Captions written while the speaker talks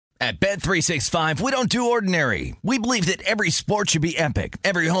At Bet365, we don't do ordinary. We believe that every sport should be epic.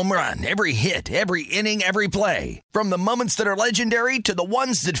 Every home run, every hit, every inning, every play. From the moments that are legendary to the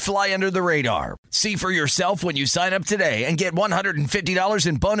ones that fly under the radar. See for yourself when you sign up today and get $150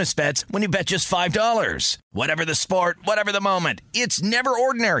 in bonus bets when you bet just $5. Whatever the sport, whatever the moment, it's never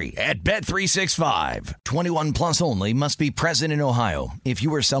ordinary at Bet365. 21 plus only. Must be present in Ohio. If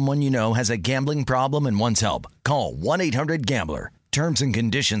you or someone you know has a gambling problem and wants help, call 1-800-GAMBLER. Terms and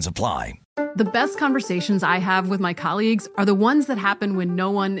conditions apply. The best conversations I have with my colleagues are the ones that happen when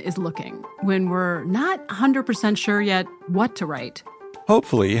no one is looking, when we're not 100% sure yet what to write.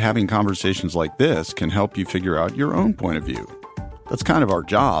 Hopefully, having conversations like this can help you figure out your own point of view. That's kind of our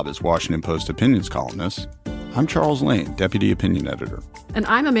job as Washington Post opinions columnists. I'm Charles Lane, Deputy Opinion Editor. And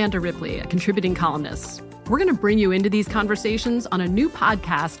I'm Amanda Ripley, a contributing columnist. We're going to bring you into these conversations on a new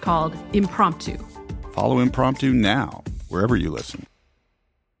podcast called Impromptu. Follow Impromptu now, wherever you listen.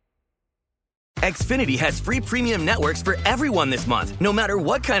 Xfinity has free premium networks for everyone this month, no matter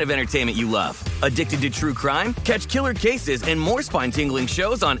what kind of entertainment you love. Addicted to true crime? Catch killer cases and more spine-tingling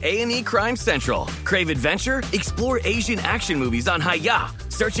shows on A&E Crime Central. Crave adventure? Explore Asian action movies on Hi-YAH.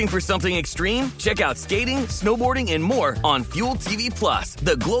 Searching for something extreme? Check out skating, snowboarding, and more on Fuel TV Plus,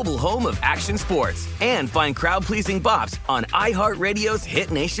 the global home of action sports. And find crowd-pleasing bops on iHeartRadio's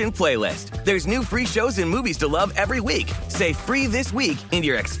Hit Nation playlist. There's new free shows and movies to love every week. Say free this week in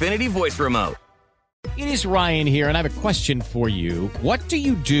your Xfinity voice remote. It is Ryan here, and I have a question for you. What do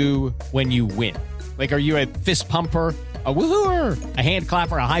you do when you win? Like, are you a fist pumper, a woohooer, a hand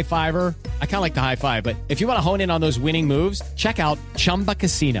clapper, a high fiver? I kind of like the high five, but if you want to hone in on those winning moves, check out Chumba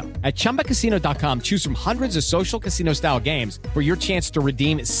Casino. At ChumbaCasino.com, choose from hundreds of social casino-style games for your chance to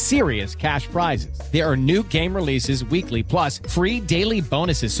redeem serious cash prizes. There are new game releases weekly, plus free daily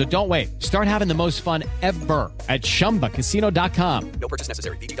bonuses, so don't wait. Start having the most fun ever at ChumbaCasino.com. No purchase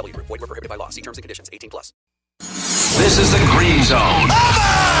necessary. VGW. Void where prohibited by law. See terms and conditions. 18 plus. This is the Green Zone. Oh my!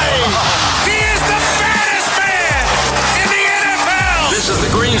 He is the baddest man in the NFL! This is the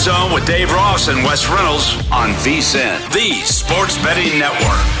Green Zone with Dave Ross and Wes Reynolds on VSiN, the Sports Betting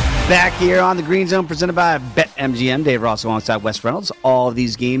Network. Back here on the Green Zone, presented by BetMGM. Dave Ross alongside Wes Reynolds. All of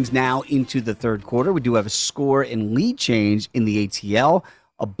these games now into the third quarter. We do have a score and lead change in the ATL.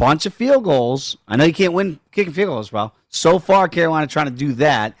 A bunch of field goals. I know you can't win kicking field goals, bro. So far, Carolina trying to do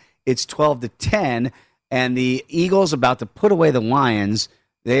that. It's 12-10, and the Eagles about to put away the Lions.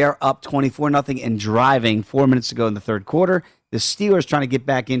 They are up 24-0 and driving 4 minutes to go in the third quarter. The Steelers trying to get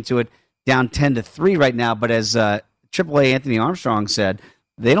back into it, down 10-3 right now. But as AAA Anthony Armstrong said,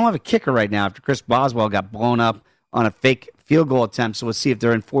 they don't have a kicker right now after Chris Boswell got blown up on a fake field goal attempt. So we'll see if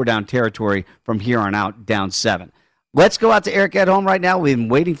they're in 4-down territory from here on out, down 7. Let's go out to Eric at home right now. We've been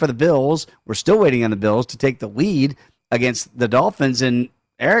waiting for the Bills. We're still waiting on the Bills to take the lead against the Dolphins. And,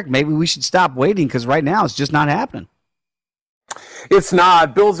 Eric, maybe we should stop waiting because right now it's just not happening. It's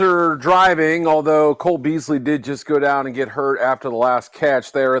not. Bills are driving, although Cole Beasley did just go down and get hurt after the last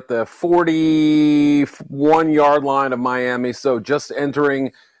catch there at the 41-yard line of Miami. So just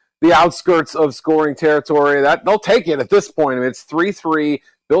entering the outskirts of scoring territory. That they'll take it at this point. I mean, it's 3-3.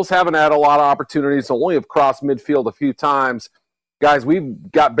 Bills haven't had a lot of opportunities, only have crossed midfield a few times. Guys,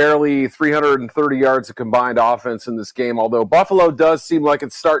 we've got barely 330 yards of combined offense in this game, although Buffalo does seem like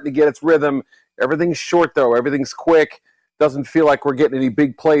it's starting to get its rhythm. Everything's short, though. Everything's quick. Doesn't feel like we're getting any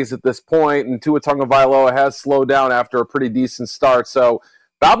big plays at this point, and Tua Tagovailoa has slowed down after a pretty decent start. So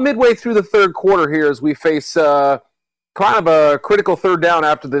about midway through the third quarter here as we face kind of a critical third down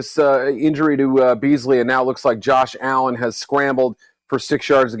after this injury to Beasley, and now it looks like Josh Allen has scrambled for 6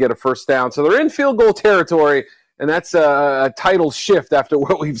 yards to get a first down. So they're in field goal territory, and that's a title shift after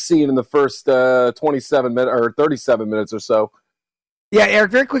what we've seen in the first 27 minutes or 37 minutes or so. Yeah,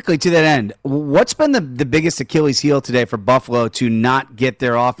 Eric, very quickly to that end, what's been the biggest Achilles heel today for Buffalo to not get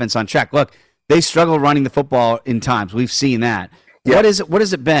their offense on track? Look, they struggle running the football in times. We've seen that. Yeah. What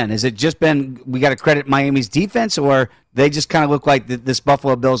has it been? Has it just been we got to credit Miami's defense, or they just kind of look like this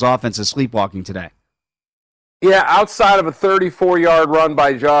Buffalo Bills offense is sleepwalking today? Yeah, outside of a 34-yard run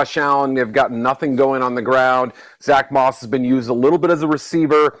by Josh Allen, they've got nothing going on the ground. Zach Moss has been used a little bit as a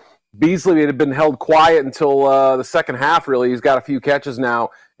receiver. Beasley had been held quiet until the second half, really. He's got a few catches now,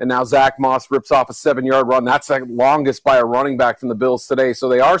 and now Zach Moss rips off a 7-yard run. That's the longest by a running back from the Bills today. So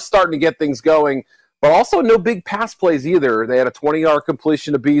they are starting to get things going, but also no big pass plays either. They had a 20-yard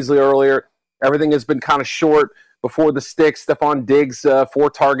completion to Beasley earlier. Everything has been kind of short before the sticks. Stephon Diggs, 4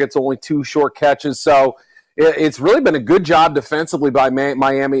 targets, only 2 short catches. So it's really been a good job defensively by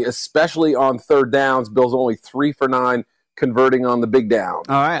Miami, especially on third downs. Bills only 3 for 9. Converting on the big down.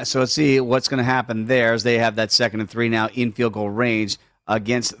 All right, so let's see what's going to happen there as they have that 2nd and 3 now in field goal range.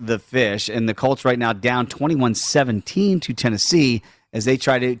 against the Fish. And the Colts right now down 21-17 to Tennessee as they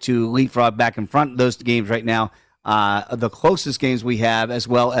try to leapfrog back in front. Those games right now, the closest games we have, as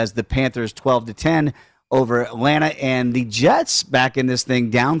well as the Panthers 12-10 over Atlanta, and the Jets back in this thing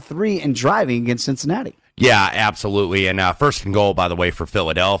down 3 and driving against Cincinnati. Yeah, absolutely. And first and goal, by the way, for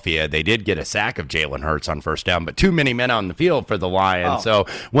Philadelphia. They did get a sack of Jalen Hurts on first down, but too many men on the field for the Lions. So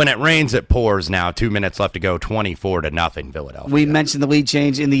when it rains, it pours now. 2 minutes left to go, 24-0 Philadelphia. We mentioned the lead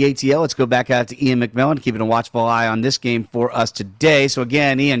change in the ATL. Let's go back out to Ian McMillan, keeping a watchful eye on this game for us today. So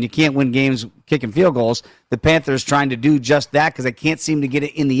again, Ian, you can't win games kicking field goals. The Panthers trying to do just that because they can't seem to get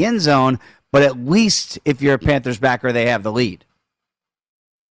it in the end zone, but at least if you're a Panthers backer, they have the lead.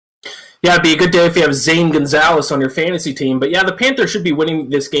 Yeah, it'd be a good day if you have Zane Gonzalez on your fantasy team. But yeah, the Panthers should be winning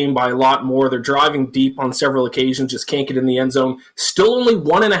this game by a lot more. They're driving deep on several occasions, just can't get in the end zone. Still only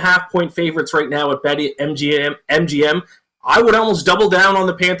 1.5-point favorites right now at BetMGM. I would almost double down on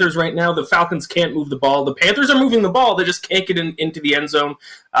the Panthers right now. The Falcons can't move the ball. The Panthers are moving the ball. They just can't get into the end zone.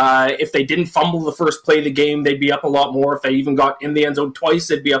 If they didn't fumble the first play of the game, they'd be up a lot more. If they even got in the end zone twice,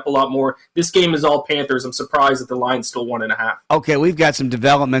 they'd be up a lot more. This game is all Panthers. I'm surprised that the line's still 1.5. Okay, we've got some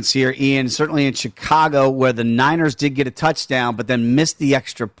developments here, Ian, certainly in Chicago, where the Niners did get a touchdown, but then missed the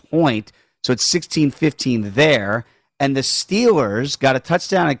extra point. So it's 16-15 there. And the Steelers got a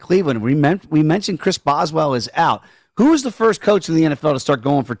touchdown at Cleveland. We mentioned Chris Boswell is out. Who was the first coach in the NFL to start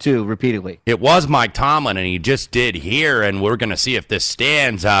going for two repeatedly? It was Mike Tomlin, and he just did here, and we're going to see if this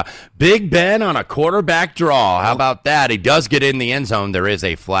stands. Big Ben on a quarterback draw. How about that? He does get in the end zone. There is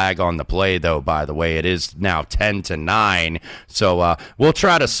a flag on the play, though, by the way. It is now 10-9, so we'll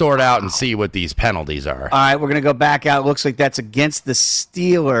try to sort out and see what these penalties are. All right, we're going to go back out. It looks like that's against the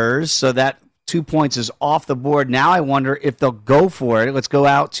Steelers, so that 2 points is off the board. Now I wonder if they'll go for it. Let's go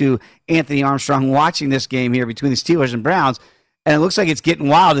out to Anthony Armstrong watching this game here between the Steelers and Browns, and it looks like it's getting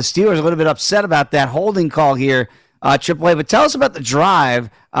wild. The Steelers are a little bit upset about that holding call here, AAA. But tell us about the drive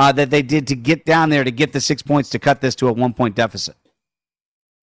that they did to get down there to get the 6 points to cut this to a 1-point deficit.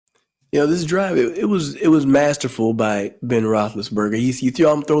 You know, this drive, it was masterful by Ben Roethlisberger. You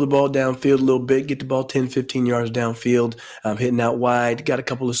throw the ball downfield a little bit, get the ball 10, 15 yards downfield, hitting out wide, got a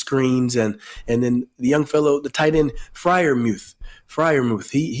couple of screens, and then the young fellow, the tight end, Freiermuth,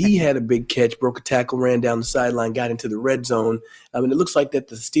 he had a big catch, broke a tackle, ran down the sideline, got into the red zone. I mean, it looks like that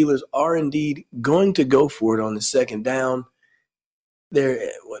the Steelers are indeed going to go for it on the second down. They're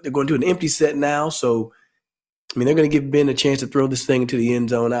going to an empty set now, so I mean, they're going to give Ben a chance to throw this thing into the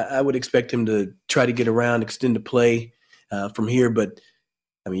end zone. I would expect him to try to get around, extend the play from here. But,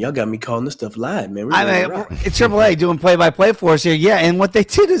 I mean, y'all got me calling this stuff live, man. It's AAA doing play-by-play for us here. Yeah, and what they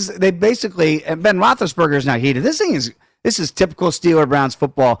did is they basically – and Ben Roethlisberger is not heated. This is typical Steelers-Browns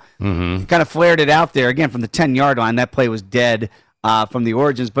football. Mm-hmm. Kind of flared it out there. Again, from the 10-yard line, that play was dead from the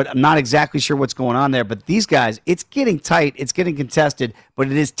origins, but I'm not exactly sure what's going on there. But these guys, it's getting tight, it's getting contested, but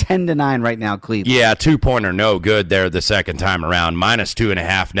it is 10-9 right now, Cleveland. Yeah, 2-pointer no good there the second time around.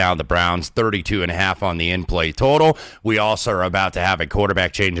 -2.5 now, the Browns, 32.5 on the in-play total. We also are about to have a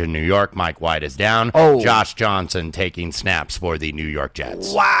quarterback change in New York. Mike White is down. Josh Johnson taking snaps for the New York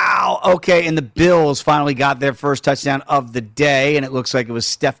Jets. Wow. Okay, and the Bills finally got their first touchdown of the day, and it looks like it was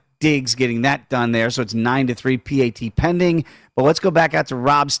Steph Diggs getting that done there, so it's 9-3 PAT pending. But let's go back out to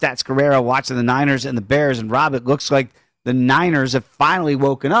Rob Stats Guerrero watching the Niners and the Bears. And, Rob, it looks like the Niners have finally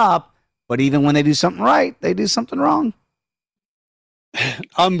woken up, but even when they do something right, they do something wrong.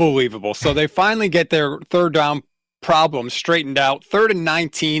 Unbelievable. So they finally get their third down problem straightened out. 3rd and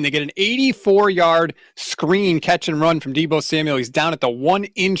 19. They get an 84-yard screen catch and run from Deebo Samuel. He's down at the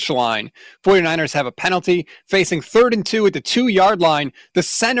 1-inch line. 49ers have a penalty. Facing 3rd and 2 at the 2-yard line. The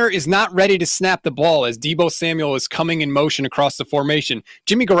center is not ready to snap the ball as Deebo Samuel is coming in motion across the formation.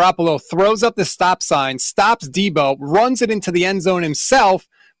 Jimmy Garoppolo throws up the stop sign, stops Deebo, runs it into the end zone himself,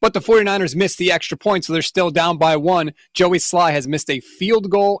 but the 49ers missed the extra point, so they're still down by 1. Joey Sly has missed a field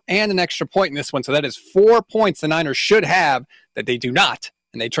goal and an extra point in this one, so that is 4 points the Niners should have that they do not,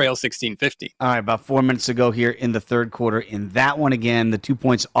 and they trail 16-50. All right, about 4 minutes to go here in the third quarter. In that one again, the 2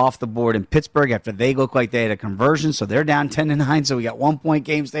 points off the board in Pittsburgh after they look like they had a conversion, so they're down 10-9, so we got 1-point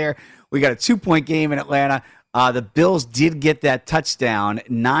games there. We got a 2-point game in Atlanta. The Bills did get that touchdown,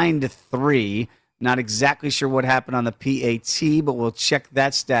 9-3. Not exactly sure what happened on the PAT, but we'll check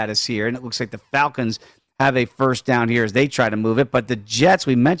that status here. And it looks like the Falcons have a first down here as they try to move it. But the Jets,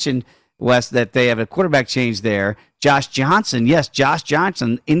 we mentioned, Wes, that they have a quarterback change there. Josh Johnson, yes, Josh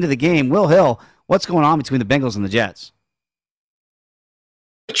Johnson into the game. Will Hill, what's going on between the Bengals and the Jets?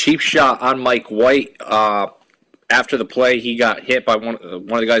 Cheap shot on Mike White. after the play, he got hit by one of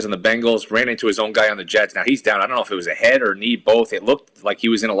the guys on the Bengals, ran into his own guy on the Jets. Now he's down. I don't know if it was a head or knee, both. It looked like he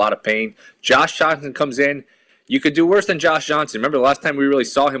was in a lot of pain. Josh Johnson comes in. You could do worse than Josh Johnson. Remember, the last time we really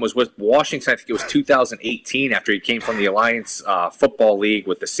saw him was with Washington. I think it was 2018 after he came from the Alliance Football League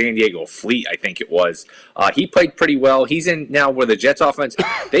with the San Diego Fleet, I think it was. He played pretty well. He's in now with the Jets offense.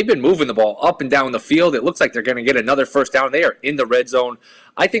 They've been moving the ball up and down the field. It looks like they're going to get another first down. They are in the red zone.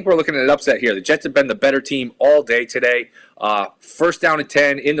 I think we're looking at an upset here. The Jets have been the better team all day today. First down and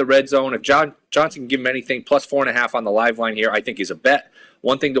 10 in the red zone. If Johnson can give him anything, plus 4.5 on the live line here, I think is a bet.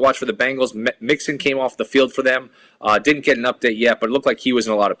 One thing to watch for the Bengals, Mixon came off the field for them. Didn't get an update yet, but it looked like he was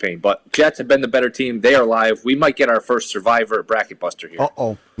in a lot of pain. But Jets have been the better team. They are live. We might get our first Survivor bracket buster here.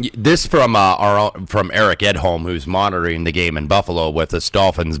 Uh-oh. This from Eric Edholm, who's monitoring the game in Buffalo with the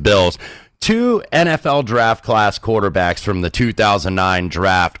Dolphins-Bills. 2 NFL draft class quarterbacks from the 2009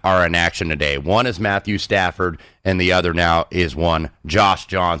 draft are in action today. One is Matthew Stafford, and the other now is one Josh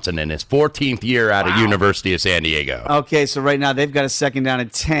Johnson in his 14th year out of University of San Diego. Okay, so right now they've got a second down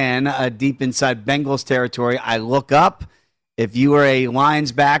and 10 deep inside Bengals territory. I look up. If you were a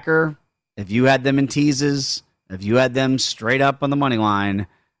Lions backer, if you had them in teases, if you had them straight up on the money line,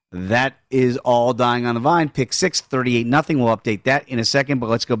 that is all dying on the vine. Pick 6, 38-0. We'll update that in a second, but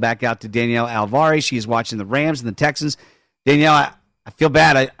let's go back out to Danielle Alvarez. She is watching the Rams and the Texans. Danielle, I feel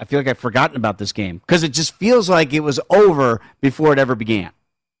bad. I feel like I've forgotten about this game because it just feels like it was over before it ever began.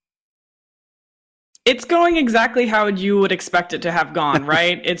 It's going exactly how you would expect it to have gone,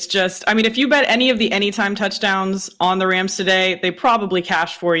 right? It's just, I mean, if you bet any of the anytime touchdowns on the Rams today, they probably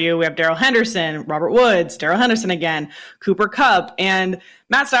cashed for you. We have Darrell Henderson, Robert Woods, Darrell Henderson again, Cooper Kupp, and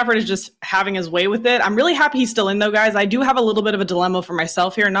Matt Stafford is just having his way with it. I'm really happy he's still in, though, guys. I do have a little bit of a dilemma for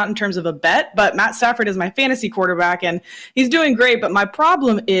myself here, not in terms of a bet, but Matt Stafford is my fantasy quarterback, and he's doing great. But my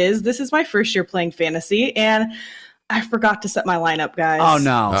problem is this is my first year playing fantasy, and I forgot to set my lineup, guys. Oh,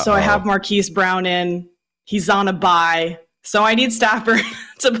 no. So I have Marquise Brown in. He's on a bye. So I need Stafford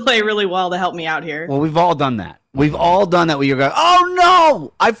to play really well to help me out here. Well, we've all done that. We've all done that where you're going, oh,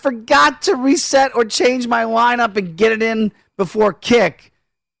 no, I forgot to reset or change my lineup and get it in before kick.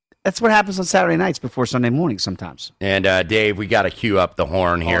 That's what happens on Saturday nights before Sunday morning sometimes. And, Dave, we got to cue up the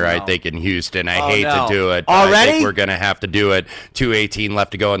horn here, I think, in Houston. I hate to do it. Already? I think we're going to have to do it. 2:18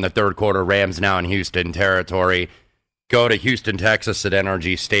 left to go in the third quarter. Rams now in Houston territory. Go to Houston, Texas at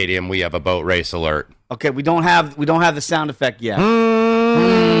NRG Stadium. We have a boat race alert. Okay, we don't have the sound effect yet.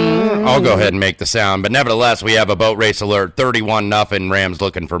 I'll go ahead and make the sound, but nevertheless, we have a boat race alert. 31-0. Rams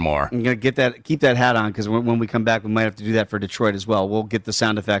looking for more. I'm gonna keep that hat on because when we come back, we might have to do that for Detroit as well. We'll get the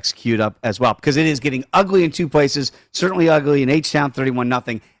sound effects queued up as well because it is getting ugly in 2 places. Certainly ugly in H-Town,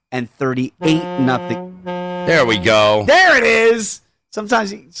 31-0 and 38-0. There we go. There it is.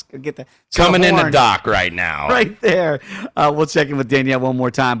 Sometimes you just get that. Coming in the dock right now. Right there. We'll check in with Danielle one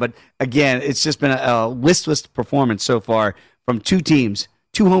more time. But, again, it's just been a listless performance so far from 2 teams,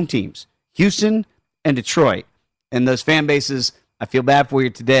 2 home teams, Houston and Detroit. And those fan bases, I feel bad for you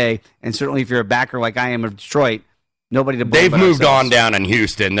today. And certainly if you're a backer like I am of Detroit, nobody to blame. They've moved on down in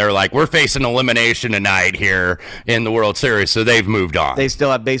Houston. They're like, we're facing elimination tonight here in the World Series, so they've moved on. They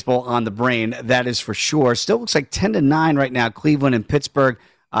still have baseball on the brain, that is for sure. Still looks like 10-9 right now, Cleveland and Pittsburgh.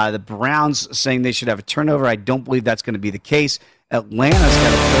 The Browns saying they should have a turnover. I don't believe that's going to be the case. Atlanta's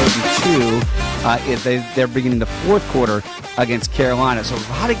got a 32. They're beginning the fourth quarter against Carolina. So a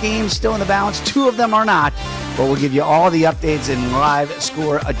lot of games still in the balance. 2 of them are not. But we'll give you all the updates and live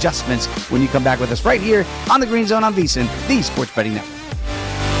score adjustments when you come back with us right here on the Green Zone on VSiN, the Sports Betting Network.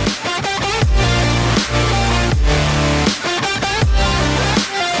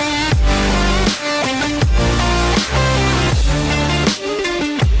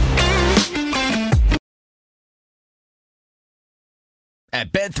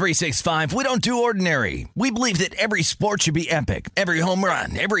 At Bet365, we don't do ordinary. We believe that every sport should be epic. Every home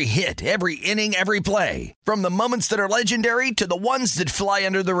run, every hit, every inning, every play. From the moments that are legendary to the ones that fly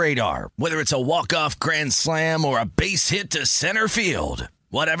under the radar. Whether it's a walk-off grand slam or a base hit to center field.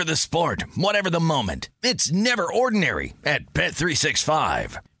 Whatever the sport, whatever the moment. It's never ordinary at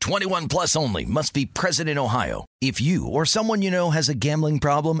Bet365. 21 plus only. Must be present in Ohio. If you or someone you know has a gambling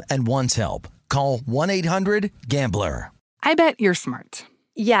problem and wants help, call 1-800-GAMBLER. I bet you're smart.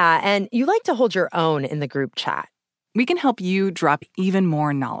 Yeah, and you like to hold your own in the group chat. We can help you drop even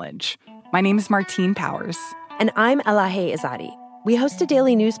more knowledge. My name is Martine Powers. And I'm Elahe Izadi. We host a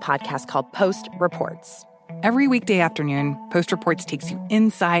daily news podcast called Post Reports. Every weekday afternoon, Post Reports takes you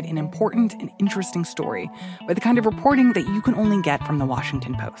inside an important and interesting story with the kind of reporting that you can only get from the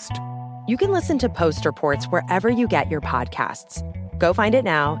Washington Post. You can listen to Post Reports wherever you get your podcasts. Go find it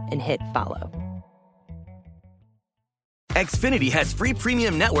now and hit follow. Xfinity has free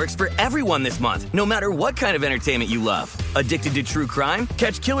premium networks for everyone this month, no matter what kind of entertainment you love. Addicted to true crime?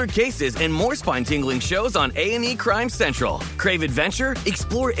 Catch killer cases and more spine-tingling shows on A&E Crime Central. Crave adventure?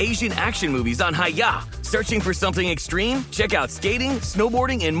 Explore Asian action movies on Hi-Ya. Searching for something extreme? Check out skating,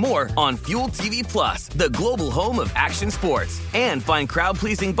 snowboarding, and more on Fuel TV Plus, the global home of action sports. And find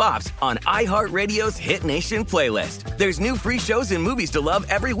crowd-pleasing bops on iHeartRadio's Hit Nation playlist. There's new free shows and movies to love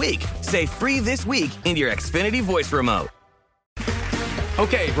every week. Say free this week in your Xfinity voice remote.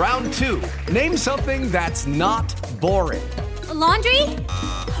 Okay, round two. Name something that's not boring. A laundry?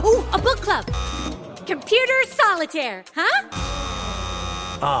 Ooh, a book club. Computer solitaire, huh?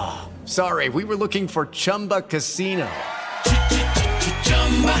 Ah, oh, sorry, we were looking for Chumba Casino.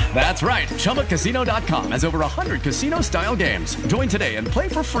 That's right, ChumbaCasino.com has over 100 casino-style games. Join today and play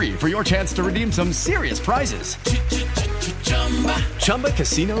for free for your chance to redeem some serious prizes.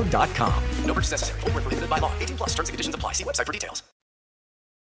 ChumbaCasino.com. No purchase necessary. Void where prohibited by law. 18+ terms and conditions apply. See website for details.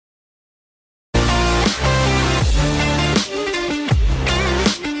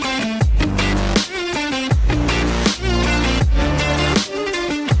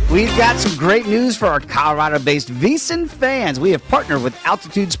 We've got some great news for our Colorado-based VSiN fans. We have partnered with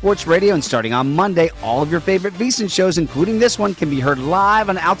Altitude Sports Radio, and starting on Monday, all of your favorite VSiN shows, including this one, can be heard live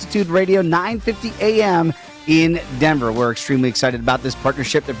on Altitude Radio 950 AM in Denver. We're extremely excited about this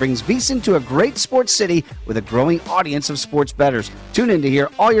partnership that brings VSiN to a great sports city with a growing audience of sports bettors. Tune in to hear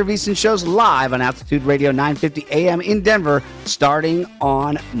all your VSiN shows live on Altitude Radio 950 AM in Denver starting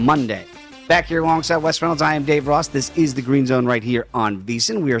on Monday. Back here alongside Wes Reynolds, I am Dave Ross. This is the Green Zone right here on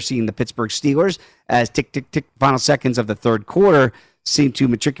VSiN. We are seeing the Pittsburgh Steelers as tick, tick, tick, final seconds of the third quarter seem to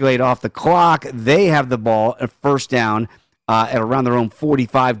matriculate off the clock. They have the ball at first down at around their own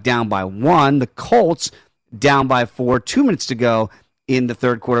 45, down by 1. The Colts down by 4, 2 minutes to go in the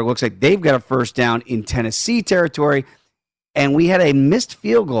third quarter. Looks like they've got a first down in Tennessee territory. And we had a missed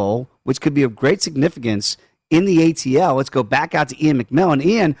field goal, which could be of great significance in the ATL. Let's go back out to Ian McMillan.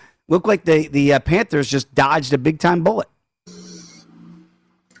 Ian, looked like the Panthers just dodged a big-time bullet.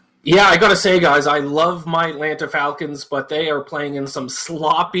 Yeah, I got to say, guys, I love my Atlanta Falcons, but they are playing in some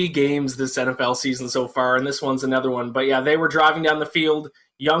sloppy games this NFL season so far, and this one's another one. But, yeah, they were driving down the field.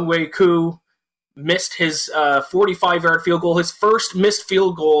 Younghoe Koo missed his 45-yard field goal, his first missed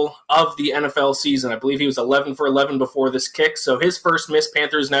field goal of the NFL season. I believe he was 11 for 11 before this kick. So his first miss.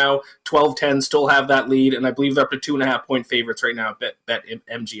 Panthers now 12-10, still have that lead, and I believe they're up to 2.5-point favorites right now at Bet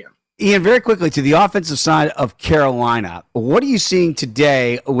MGM. Ian, very quickly, to the offensive side of Carolina, what are you seeing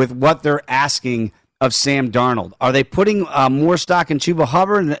today with what they're asking of Sam Darnold? Are they putting more stock in Chuba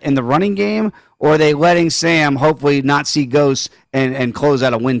Hubbard in the running game, or are they letting Sam hopefully not see ghosts and close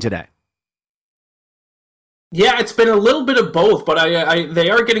out a win today? Yeah, it's been a little bit of both, but they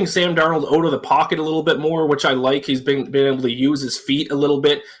are getting Sam Darnold out of the pocket a little bit more, which I like. He's been able to use his feet a little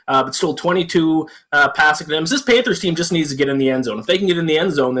bit, but still 22 passing attempts. This Panthers team just needs to get in the end zone. If they can get in the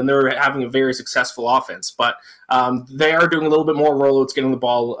end zone, then they're having a very successful offense. But they are doing a little bit more rollouts, getting the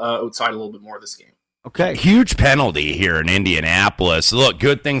ball outside a little bit more this game. Okay. Huge penalty here in Indianapolis. Look,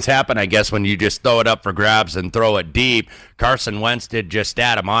 good things happen, I guess, when you just throw it up for grabs and throw it deep. Carson Wentz did just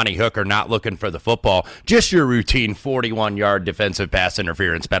that. Amani Hooker not looking for the football. Just your routine 41-yard defensive pass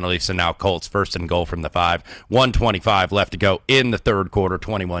interference penalty. So now Colts first and goal from the 5. 1:25 left to go in the third quarter,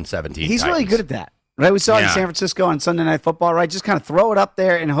 21-17. He's really good at that. Right, we saw it in San Francisco on Sunday Night Football, right? Just kind of throw it up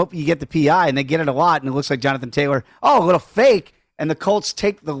there and hope you get the PI, and they get it a lot, and it looks like Jonathan Taylor, a little fake. And the Colts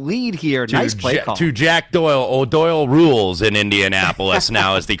take the lead here. Nice play call. To Jack Doyle. Doyle rules in Indianapolis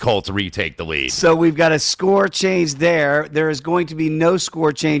now as the Colts retake the lead. So we've got a score change there. There is going to be no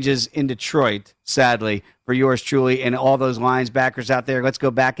score changes in Detroit, sadly, for yours truly and all those Lions backers out there. Let's go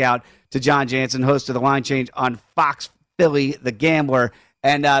back out to John Jansen, host of the Line Change on Fox Philly, the Gambler.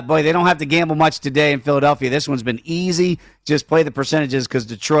 And, boy, they don't have to gamble much today in Philadelphia. This one's been easy. Just play the percentages because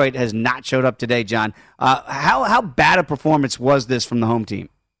Detroit has not showed up today, John. How bad a performance was this from the home team?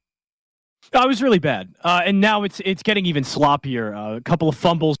 It was really bad. And now it's getting even sloppier. A couple of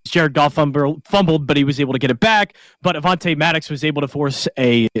fumbles. Jared Goff fumbled, but he was able to get it back. But Avonte Maddox was able to force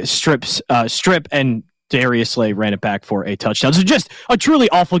a strip, and Darius Slay ran it back for a touchdown. So just a truly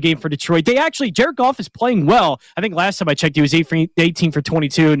awful game for Detroit. Jared Goff is playing well. I think last time I checked, he was 18 for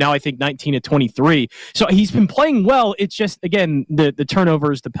 22. Now I think 19 to 23. So he's been playing well. It's just, again, the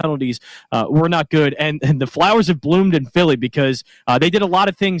turnovers, the penalties were not good. And the flowers have bloomed in Philly because they did a lot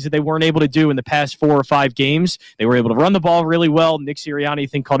of things that they weren't able to do in the past 4 or 5 games. They were able to run the ball really well. Nick Sirianni, I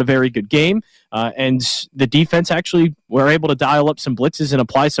think, called a very good game. and the defense actually were able to dial up some blitzes and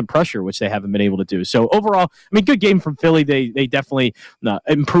apply some pressure, which they haven't been able to do. So overall, I mean, good game from Philly. They definitely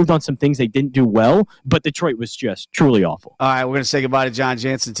improved on some things they didn't do well, but Detroit was just truly awful. All right, we're going to say goodbye to John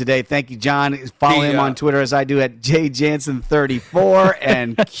Jansen today. Thank you, John. Follow him on Twitter as I do at jjansen34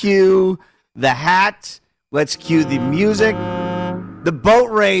 and cue the hat. Let's cue the music. The boat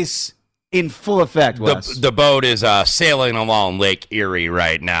race in full effect, Wes. The boat is sailing along Lake Erie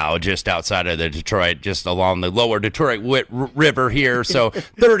right now, just outside of the Detroit, just along the lower Detroit River here. So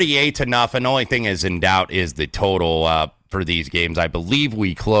 38-0. The only thing is in doubt is the total for these games. I believe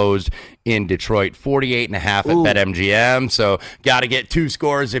we closed in Detroit 48.5 at BetMGM. So got to get 2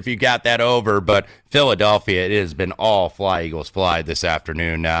 scores if you got that over. But Philadelphia, it has been all fly, Eagles, fly this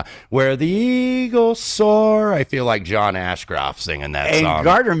afternoon. Where the Eagles soar. I feel like John Ashcroft singing that song. And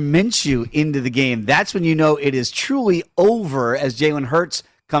Gardner Minshew into the game. That's when you know it is truly over as Jalen Hurts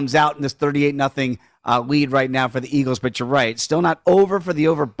comes out in this 38-0 lead right now for the Eagles. But you're right. Still not over for the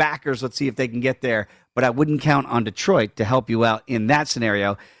over backers. Let's see if they can get there. But I wouldn't count on Detroit to help you out in that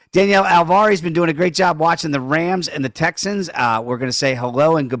scenario. Danielle Alvari's been doing a great job watching the Rams and the Texans. We're going to say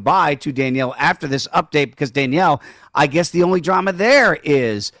hello and goodbye to Danielle after this update because, Danielle, I guess the only drama there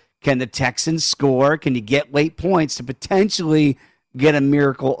is, can the Texans score? Can you get late points to potentially get a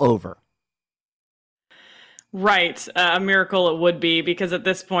miracle over? Right. A miracle it would be because at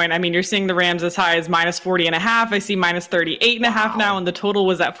this point, I mean, you're seeing the Rams as high as minus 40.5. I see minus 38.5 now, and the total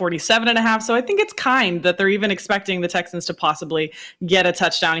was at 47.5. So I think it's kind that they're even expecting the Texans to possibly get a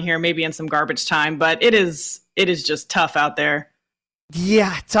touchdown here, maybe in some garbage time. But it is just tough out there.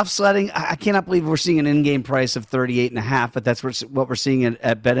 Yeah, tough sledding. I cannot believe we're seeing an in-game price of 38.5, but that's what we're seeing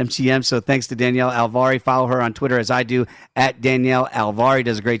at BetMGM. So thanks to Danielle Alvari. Follow her on Twitter as I do at Danielle Alvari.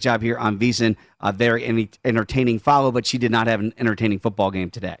 Does a great job here on VSiN. Very entertaining follow, but she did not have an entertaining football game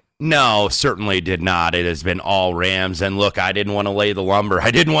today. No, certainly did not. It has been all Rams. And look, I didn't want to lay the lumber. I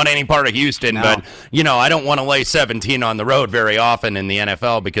didn't want any part of Houston, but, I don't want to lay 17 on the road very often in the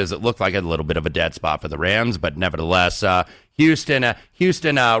NFL because it looked like a little bit of a dead spot for the Rams. But nevertheless, Houston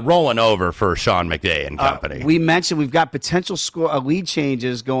rolling over for Sean McVay and company. We mentioned we've got potential lead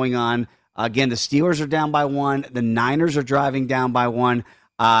changes going on. Again, the Steelers are down by 1. The Niners are driving down by 1.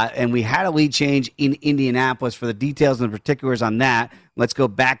 And we had a lead change in Indianapolis. For the details and the particulars on that, let's go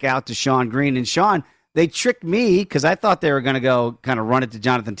back out to Sean Green. And Sean, they tricked me because I thought they were going to go kind of run it to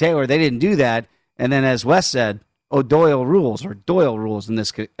Jonathan Taylor. They didn't do that. And then as Wes said, Doyle rules in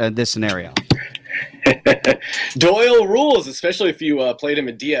this scenario. Doyle rules, especially if you played him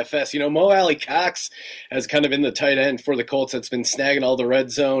in DFS. Mo Alley Cox has kind of been the tight end for the Colts that's been snagging all the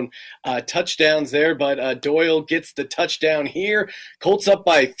red zone touchdowns there, but Doyle gets the touchdown here. Colts up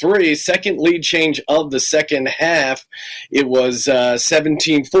by 3, second lead change of the second half. It was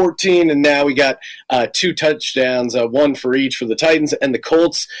 17-14, and now we got 2 touchdowns, 1 for each for the Titans and the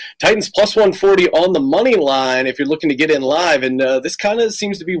Colts. Titans plus 140 on the money line if you're looking to get in live, and this kind of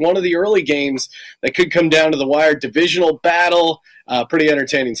seems to be one of the early games that could come down to the wire. Divisional battle, pretty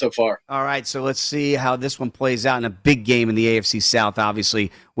entertaining so far. All right, so let's see how this one plays out in a big game in the AFC South,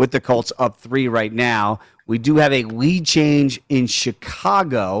 obviously, with the Colts up 3 right now. We do have a lead change in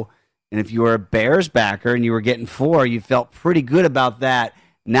Chicago, and if you were a Bears backer and you were getting 4, you felt pretty good about that.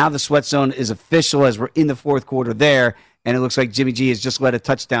 Now the sweat zone is official as we're in the fourth quarter there, and it looks like Jimmy G has just led a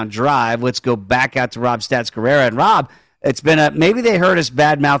touchdown drive. Let's go back out to Rob Stats Guerrera. And Rob, it's been maybe they heard us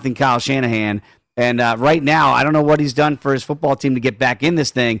bad-mouthing Kyle Shanahan, and right now, I don't know what he's done for his football team to get back in this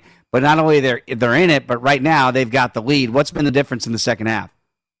thing, but not only they're in it, but right now they've got the lead. What's been the difference in the second half?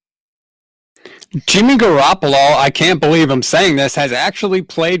 Jimmy Garoppolo, I can't believe I'm saying this, has actually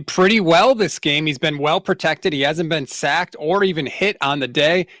played pretty well this game. He's been well protected. He hasn't been sacked or even hit on the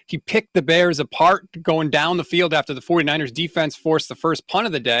day. He picked the Bears apart going down the field after the 49ers defense forced the first punt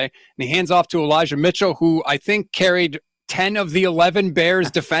of the day, and he hands off to Elijah Mitchell, who I think carried 10 of the 11 Bears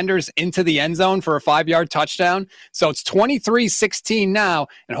defenders into the end zone for a 5-yard touchdown. So it's 23-16 now,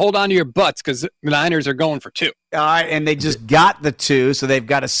 and hold on to your butts because the Niners are going for 2. All right, and they just got the 2, so they've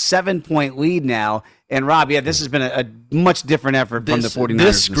got a 7-point lead now. And, Rob, this has been a much different effort from the 49ers.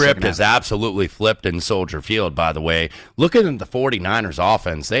 This script is absolutely flipped in Soldier Field, by the way. Looking at the 49ers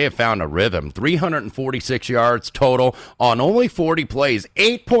offense, they have found a rhythm. 346 yards total on only 40 plays,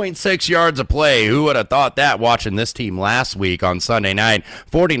 8.6 yards a play. Who would have thought that watching this team last week on Sunday night?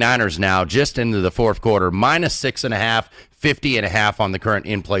 49ers now just into the fourth quarter, minus 6.5. 50.5 on the current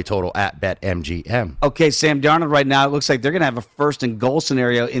in-play total at BetMGM. Okay, Sam Darnold right now, it looks like they're going to have a first and goal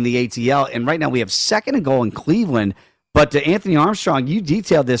scenario in the ATL, and right now we have second and goal in Cleveland. But to Anthony Armstrong, you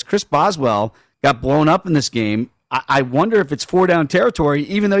detailed this. Chris Boswell got blown up in this game. I wonder if it's 4-down territory,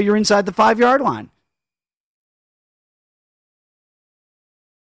 even though you're inside the 5-yard line.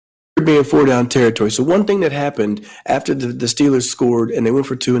 Being 4-down territory. So one thing that happened after the Steelers scored and they went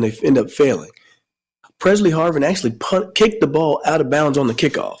for 2 and they end up failing, Presley Harvin actually kicked the ball out of bounds on the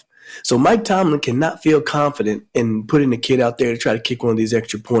kickoff. So Mike Tomlin cannot feel confident in putting the kid out there to try to kick one of these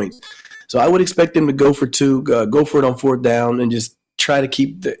extra points. So I would expect them to go for 2, go for it on 4th down, and just try to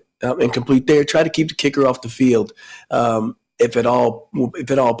keep and complete there. Try to keep the kicker off the field, if at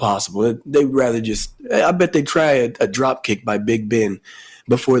all possible. They'd rather just. I bet they try a drop kick by Big Ben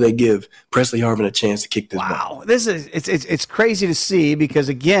before they give Presley Harvin a chance to kick this ball. This is it's crazy to see because,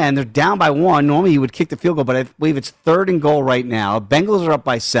 again, they're down by 1. Normally you would kick the field goal, but I believe it's 3rd and goal right now. Bengals are up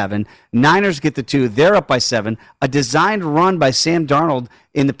by 7. Niners get the 2. They're up by 7. A designed run by Sam Darnold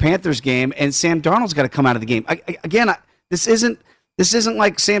in the Panthers game, and Sam Darnold's got to come out of the game. This isn't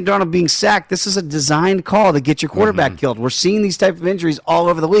like Sam Darnold being sacked. This is a designed call to get your quarterback killed. We're seeing these type of injuries all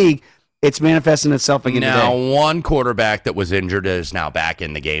over the league. It's manifesting itself again now, today. One quarterback that was injured is now back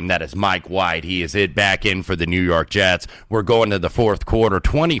in the game. That is Mike White. He is back in for the New York Jets. We're going to the 4th quarter.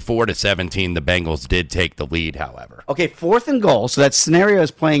 24-17, the Bengals did take the lead, however. Okay, 4th and goal. So that scenario is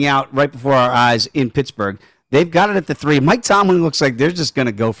playing out right before our eyes in Pittsburgh. They've got it at the 3. Mike Tomlin looks like they're just going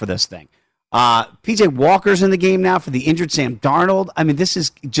to go for this thing. P.J. Walker's in the game now for the injured Sam Darnold. I mean, this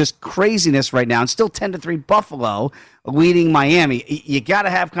is just craziness right now. And still 10-3 Buffalo leading Miami. You got to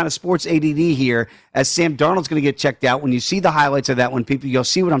have kind of sports ADD here as Sam Darnold's going to get checked out. When you see the highlights of that, when people, you'll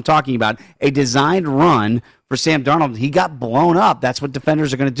see what I'm talking about. A designed run for Sam Darnold. He got blown up. That's what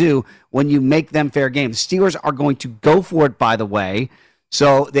defenders are going to do when you make them fair game. The Steelers are going to go for it, by the way.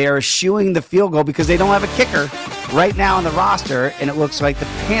 So they are eschewing the field goal because they don't have a kicker right now on the roster, and it looks like the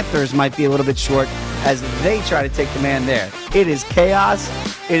Panthers might be a little bit short as they try to take the man there. It is chaos.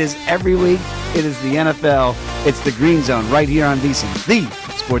 It is every week. It is the NFL. It's the Green Zone right here on VSiN, the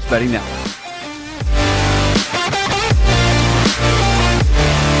Sports Betting Network.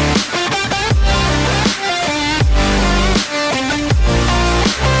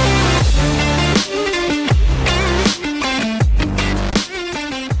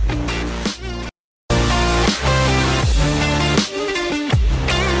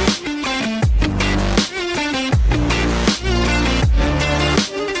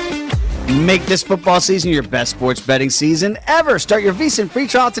 Make this football season your best sports betting season ever. Start your VSiN free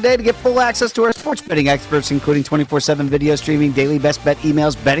trial today to get full access to our sports betting experts, including 24/7 video streaming, daily best bet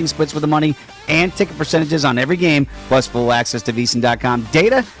emails, betting splits with the money, and ticket percentages on every game, plus full access to VSiN.com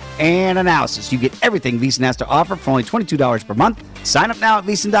data and analysis. You get everything VSiN has to offer for only $22 per month. Sign up now at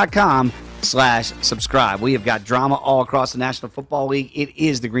VSiN.com/subscribe. We have got drama all across the National Football League. It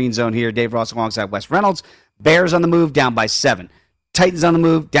is the Green Zone here. Dave Ross alongside Wes Reynolds. Bears on the move, down by 7. Titans on the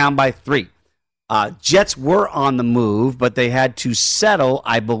move, down by 3. Jets were on the move, but they had to settle,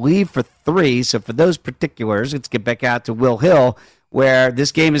 I believe, for 3. So for those particulars, let's get back out to Will Hill, where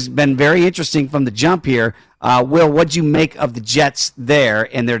this game has been very interesting from the jump here. Will, what'd you make of the Jets there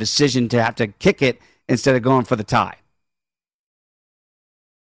and their decision to have to kick it instead of going for the tie?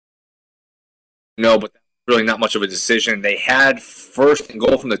 No, but really not much of a decision. They had 1st and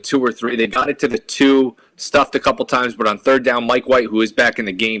goal from the 2 or 3. They got it to the 2, stuffed a couple times, but on 3rd down, Mike White, who is back in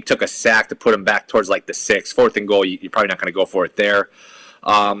the game, took a sack to put him back towards like the 6. 4th and goal, you're probably not going to go for it there.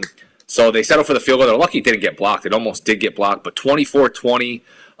 So they settled for the field goal. They're lucky it didn't get blocked. It almost did get blocked, but 24-20.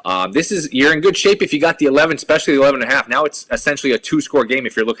 You're in good shape if you got the 11, especially the 11.5. Now it's essentially a 2-score game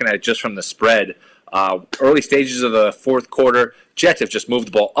if you're looking at it just from the spread. Early stages of the 4th quarter, Jets have just moved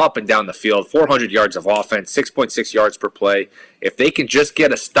the ball up and down the field, 400 yards of offense, 6.6 yards per play. If they can just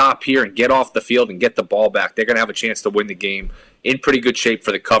get a stop here and get off the field and get the ball back, they're going to have a chance to win the game. In pretty good shape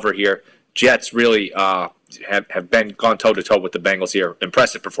for the cover here. Jets really have gone toe-to-toe with the Bengals here.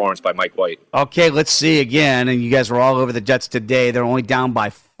 Impressive performance by Mike White. Okay, let's see again. And you guys were all over the Jets today. They're only down by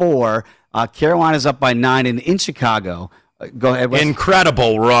 4. Carolina's up by 9 and in Chicago. Go ahead, Wes.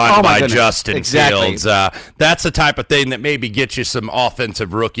 Incredible run by goodness. Justin Fields. That's the type of thing that maybe gets you some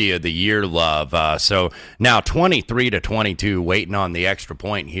offensive rookie of the year love. So now 23-22, waiting on the extra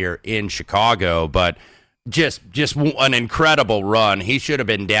point here in Chicago, but just an incredible run. He should have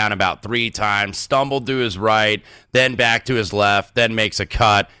been down about 3 times, stumbled to his right, then back to his left, then makes a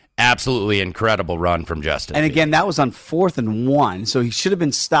cut. Absolutely incredible run from Justin. And again, that was on 4th and 1, so he should have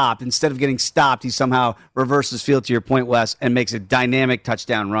been stopped. Instead of getting stopped, he somehow reverses field, to your point, Wes, and makes a dynamic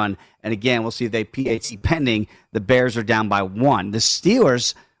touchdown run. And again, we'll see if they PAT pending. The Bears are down by 1. The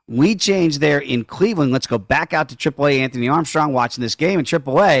Steelers, we changed there in Cleveland. Let's go back out to AAA. Anthony Armstrong watching this game in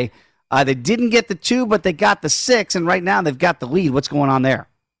AAA. They didn't get the 2, but they got the 6, and right now they've got the lead. What's going on there?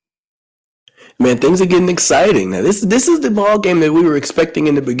 Man, things are getting exciting. Now, this is the ball game that we were expecting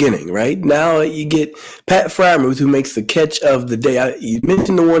in the beginning, right? Now you get Pat Freiermuth, who makes the catch of the day. You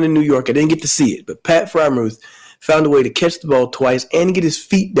mentioned the one in New York. I didn't get to see it, but Pat Freiermuth found a way to catch the ball twice and get his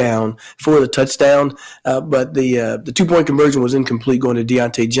feet down for the touchdown. But the 2-point conversion was incomplete going to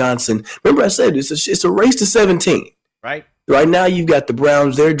Deontay Johnson. Remember I said it's a race to 17. Right. Right now, you've got the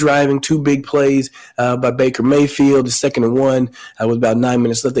Browns. They're driving 2 big plays by Baker Mayfield. The 2nd and 1 with about 9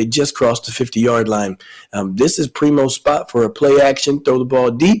 minutes left. They just crossed the 50-yard line. This is Primo's spot for a play action, throw the ball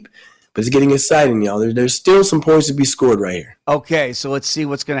deep, but it's getting exciting, y'all. There's still some points to be scored right here. Okay, so let's see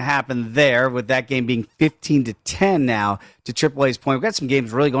what's going to happen there with that game being 15-10 now to AAA's point. We've got some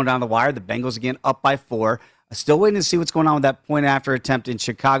games really going down the wire. The Bengals, again, up by 4. Still waiting to see what's going on with that point-after attempt in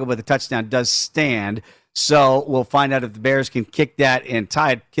Chicago, but the touchdown does stand. So we'll find out if the Bears can kick that and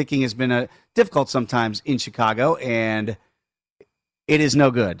tie it. Kicking has been difficult sometimes in Chicago, and it is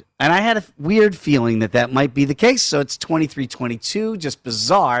no good. And I had a weird feeling that might be the case. So it's 23-22. Just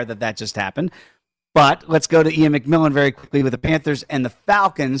bizarre that just happened. But let's go to Ian McMillan very quickly with the Panthers and the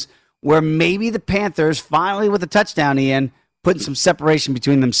Falcons, where maybe the Panthers finally, with a touchdown, Ian, putting some separation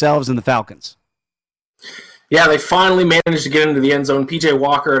between themselves and the Falcons. Yeah, they finally managed to get into the end zone. P.J.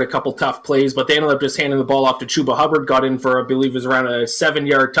 Walker had a couple tough plays, but they ended up just handing the ball off to Chuba Hubbard. Got in for, I believe, it was around a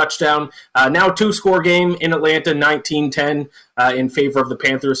 7-yard touchdown. Now a 2-score game in Atlanta, 19-10 in favor of the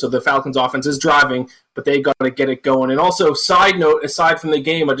Panthers. So the Falcons offense is driving, but they got to get it going. And also, side note, aside from the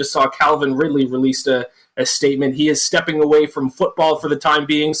game, I just saw Calvin Ridley released a statement. He is stepping away from football for the time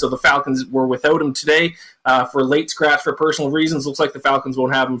being, so the Falcons were without him today for late scratch for personal reasons. Looks like the Falcons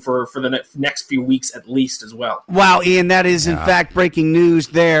won't have him for the next few weeks at least as well. Wow, Ian, that is in fact breaking news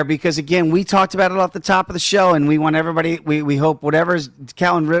there, because again, we talked about it off the top of the show, and we want everybody, we hope whatever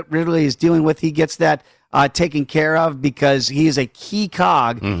Calvin Ridley is dealing with, he gets that taken care of, because he is a key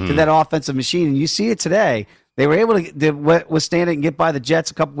cog to that offensive machine. And you see it today. They were able to withstand it and get by the Jets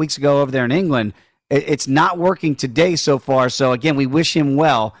a couple weeks ago over there in England. It's not working today so far. So, again, we wish him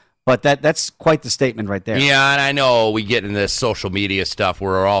well. But that's quite the statement right there. Yeah, and I know we get into this social media stuff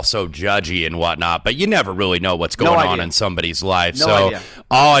where we're all so judgy and whatnot, but you never really know what's going on in somebody's life.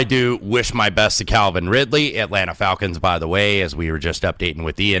 All I do, wish my best to Calvin Ridley. Atlanta Falcons, by the way, as we were just updating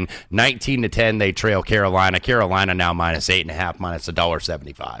with Ian, 19-10, they trail Carolina. Carolina now -8.5, minus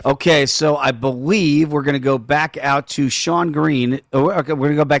 $1.75. Okay, so I believe we're going to go back out to Sean Green. We're going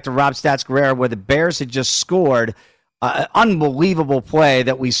to go back to Rob Stats Guerrero, where the Bears had just scored. Unbelievable play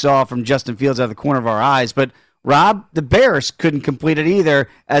that we saw from Justin Fields out of the corner of our eyes. But, Rob, the Bears couldn't complete it either,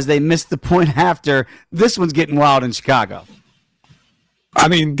 as they missed the point after. This one's getting wild in Chicago. I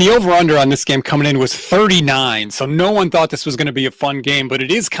mean, the over-under on this game coming in was 39, so no one thought this was going to be a fun game, but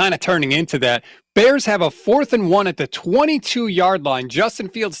it is kind of turning into that. Bears have a 4th and 1 at the 22-yard line. Justin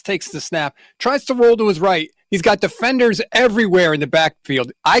Fields takes the snap, tries to roll to his right. He's got defenders everywhere in the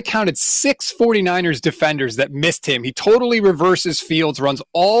backfield. I counted 6 49ers defenders that missed him. He totally reverses Fields, runs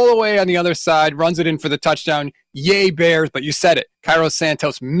all the way on the other side, runs it in for the touchdown. Yay, Bears. But you said it. Cairo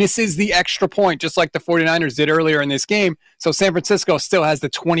Santos misses the extra point, just like the 49ers did earlier in this game. So San Francisco still has the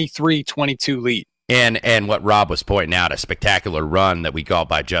 23-22 lead. And what Rob was pointing out, a spectacular run that we got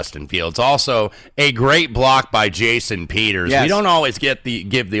by Justin Fields. Also, a great block by Jason Peters. Yes. We don't always give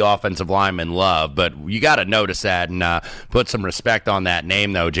the offensive lineman love, but you got to notice that and put some respect on that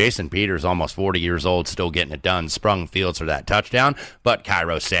name, though. Jason Peters, almost 40 years old, still getting it done. Sprung Fields for that touchdown, but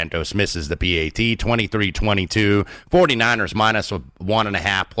Cairo Santos misses the PAT. 23-22. 49ers minus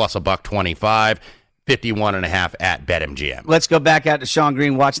 1.5 plus $1.25. 51.5 at BetMGM. Let's go back out to Sean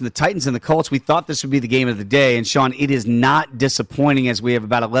Green watching the Titans and the Colts. We thought this would be the game of the day, and Sean, it is not disappointing as we have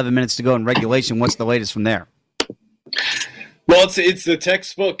about 11 minutes to go in regulation. What's the latest from there? Well, it's the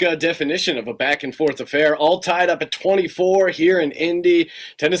textbook definition of a back-and-forth affair, all tied up at 24 here in Indy.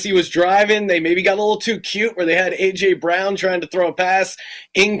 Tennessee was driving. They maybe got a little too cute where they had A.J. Brown trying to throw a pass.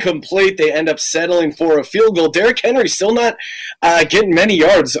 Incomplete. They end up settling for a field goal. Derrick Henry still not getting many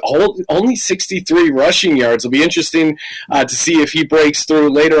yards, only 63 rushing yards. It'll be interesting to see if he breaks through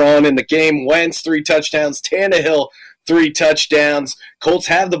later on in the game. Wentz, 3 touchdowns. Tannehill, 3 touchdowns. Colts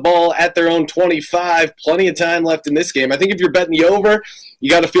have the ball at their own 25. Plenty of time left in this game. I think if you're betting the over, you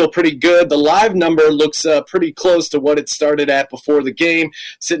got to feel pretty good. The live number looks pretty close to what it started at before the game,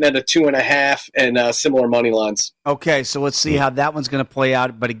 sitting at a 2.5 and similar money lines. Okay, so let's see how that one's going to play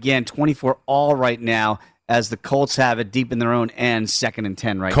out. But again, 24 all right now as the Colts have it deep in their own end, 2nd and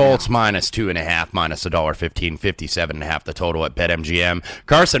 10 right Colts now. minus 2.5, minus $1.15, 57.5 the total at BetMGM.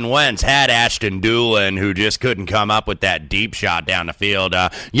 Carson Wentz had Ashton Dulin, who just couldn't come up with that deep shot down the field.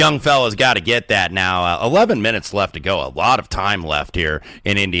 Young fella's got to get that now. 11 minutes left to go. A lot of time left here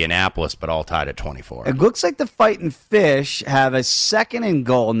in Indianapolis, but all tied at 24. It looks like the Fightin' Fish have a 2nd and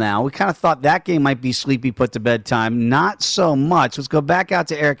goal now. We kind of thought that game might be sleepy put to bedtime. Not so much. Let's go back out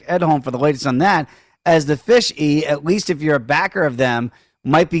to Eric Edholm for the latest on that. As the Fish, at least if you're a backer of them,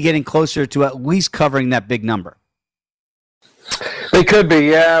 might be getting closer to at least covering that big number. They could be,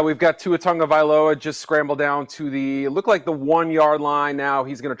 yeah. We've got Tua Tagovailoa just scrambled down to look like the 1-yard line now.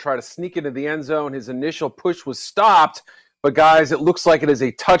 He's going to try to sneak into the end zone. His initial push was stopped, but guys, it looks like it is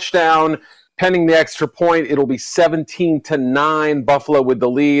a touchdown. Pending the extra point, it'll be 17-9, Buffalo with the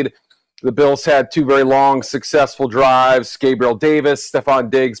lead. The Bills had 2 very long, successful drives. Gabriel Davis, Stephon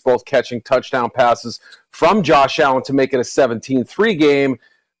Diggs, both catching touchdown passes from Josh Allen to make it a 17-3 game.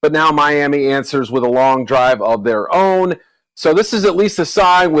 But now Miami answers with a long drive of their own. So this is at least a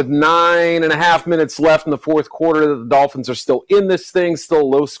sign with 9.5 minutes left in the fourth quarter that the Dolphins are still in this thing, still a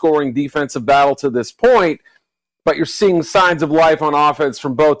low-scoring defensive battle to this point. But you're seeing signs of life on offense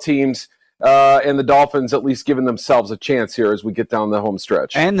from both teams. And the Dolphins at least giving themselves a chance here as we get down the home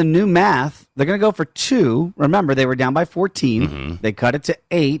stretch. And the new math, they're going to go for 2. Remember, they were down by 14. Mm-hmm. They cut it to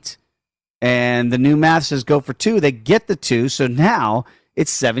 8. And the new math says go for 2. They get the 2. So now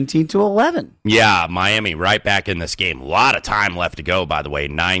it's 17-11. Yeah, Miami right back in this game. A lot of time left to go, by the way.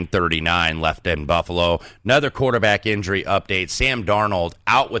 9:39 left in Buffalo. Another quarterback injury update. Sam Darnold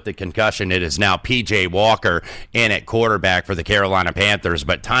out with the concussion. It is now P.J. Walker in at quarterback for the Carolina Panthers,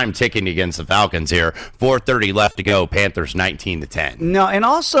 but time ticking against the Falcons here. 4:30 left to go. Panthers 19-10. No, and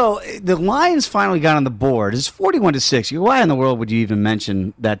also the Lions finally got on the board. It's 41-6. Why in the world would you even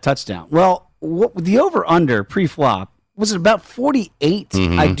mention that touchdown? Well, the over/under pre-flop was it about 48,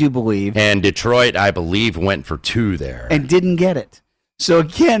 I do believe. And Detroit, I believe, went for 2 there. And didn't get it. So,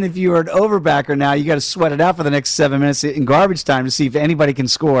 again, if you are an overbacker now, you got to sweat it out for the next 7 minutes in garbage time to see if anybody can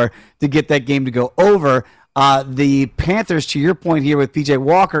score to get that game to go over. The Panthers, to your point here with P.J.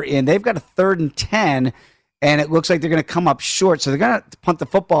 Walker in, they've got a 3rd and 10, and it looks like they're going to come up short. So they're going to punt the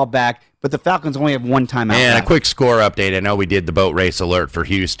football back, but the Falcons only have 1 timeout. And a quick score update. I know we did the boat race alert for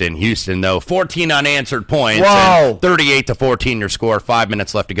Houston. Houston, though, 14 unanswered points. Whoa. 38-14 your score. 5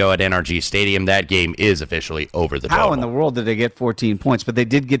 minutes left to go at NRG Stadium. That game is officially over the total. How in the world did they get 14 points? But they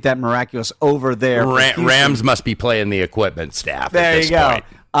did get that miraculous over there. Rams must be playing the equipment staff there at this you go. point.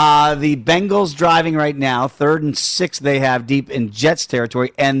 The Bengals driving right now. 3rd and 6 they have deep in Jets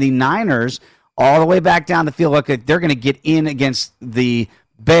territory. And the Niners all the way back down the field. Look, they're going to get in against the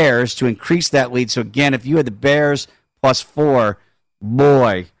Bears to increase that lead. So, again, if you had the Bears plus 4,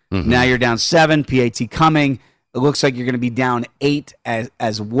 boy, now you're down 7. PAT coming. It looks like you're going to be down 8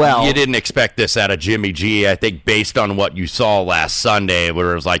 as well. You didn't expect this out of Jimmy G. I think based on what you saw last Sunday,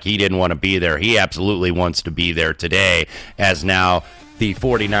 where it was like he didn't want to be there. He absolutely wants to be there today, as now the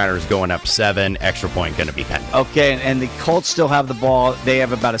 49ers going up 7, extra point going to be pending. Okay, and the Colts still have the ball. They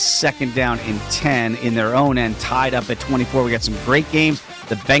have about a 2nd down and 10 in their own end, tied up at 24. We got some great games.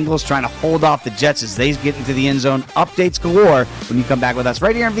 The Bengals trying to hold off the Jets as they get into the end zone. Updates galore when you come back with us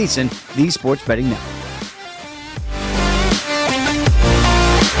right here on VSiN, the Sports Betting Network.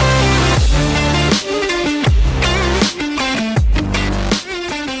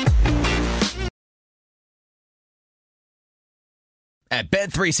 At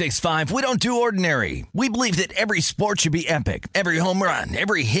Bet365, we don't do ordinary. We believe that every sport should be epic. Every home run,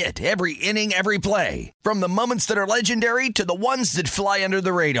 every hit, every inning, every play. From the moments that are legendary to the ones that fly under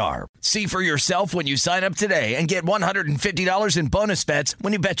the radar. See for yourself when you sign up today and get $150 in bonus bets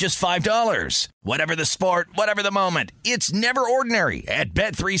when you bet just $5. Whatever the sport, whatever the moment, it's never ordinary at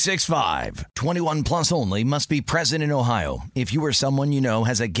Bet365. 21 plus only. Must be present in Ohio. If you or someone you know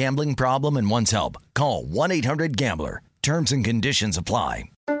has a gambling problem and wants help, call 1-800-GAMBLER. Terms and conditions apply.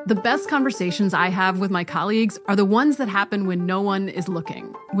 The best conversations I have with my colleagues are the ones that happen when no one is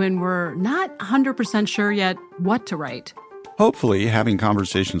looking, when we're not 100% sure yet what to write. Hopefully, having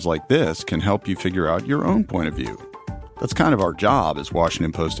conversations like this can help you figure out your own point of view. That's kind of our job as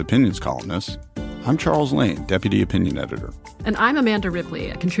Washington Post opinions columnists. I'm Charles Lane, Deputy Opinion Editor. And I'm Amanda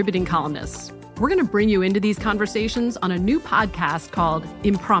Ripley, a contributing columnist. We're going to bring you into these conversations on a new podcast called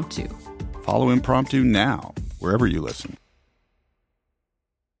Impromptu. Follow Impromptu now, wherever you listen.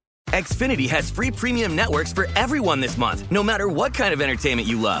 Xfinity has free premium networks for everyone this month, no matter what kind of entertainment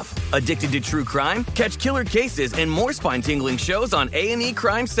you love. Addicted to true crime? Catch killer cases and more spine-tingling shows on A&E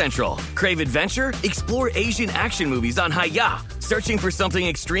Crime Central. Crave adventure? Explore Asian action movies on Hi-YAH. Searching for something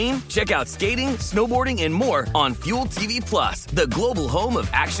extreme? Check out skating, snowboarding, and more on Fuel TV Plus, the global home of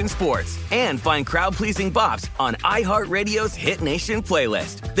action sports. And find crowd-pleasing bops on iHeartRadio's Hit Nation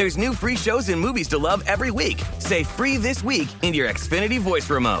playlist. There's new free shows and movies to love every week. Say free this week in your Xfinity voice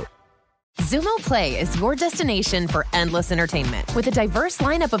remote. Xumo Play is your destination for endless entertainment. With a diverse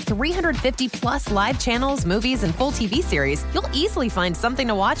lineup of 350 plus live channels, movies, and full TV series, you'll easily find something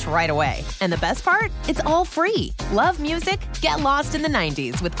to watch right away. And the best part? It's all free. Love music? Get lost in the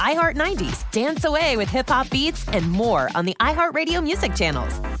 90s with iHeart 90s, dance away with hip-hop beats, and more on the iHeartRadio music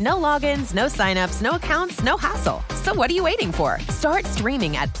channels. No logins, no signups, no accounts, no hassle. So what are you waiting for? Start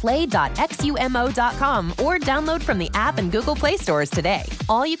streaming at play.xumo.com or download from the app and Google Play stores today.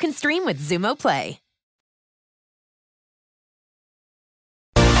 All you can stream with Xumo Play.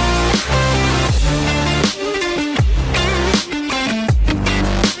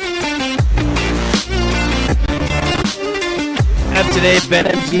 Today,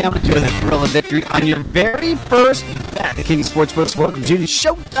 BetMGM, enjoy the thrill of victory on your very first bet. The King Sportsbooks welcome you to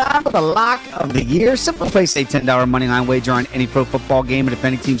Showtime for the lock of the year. Simply place a $10 moneyline wager on any pro football game, and if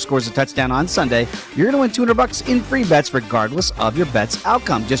any team scores a touchdown on Sunday, you're going to win $200 in free bets regardless of your bet's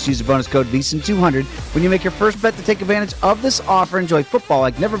outcome. Just use the bonus code VEASAN200 when you make your first bet to take advantage of this offer. Enjoy football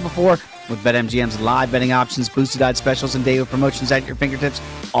like never before with BetMGM's live betting options, boosted odds specials, and daily promotions at your fingertips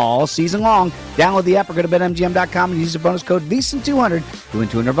all season long. Download the app or go to BetMGM.com and use the bonus code VEASAN200 to win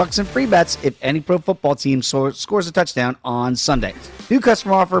 $200 in free bets if any pro football team scores a touchdown on Sunday. New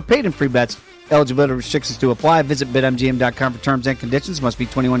customer offer, paid in free bets. Eligibility restrictions to apply. Visit BetMGM.com for terms and conditions. Must be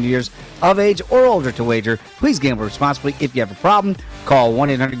 21 years of age or older to wager. Please gamble responsibly. If you have a problem, call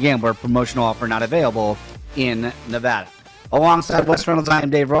 1-800-GAMBLER. Promotional offer not available in Nevada. Alongside Wes Reynolds, I am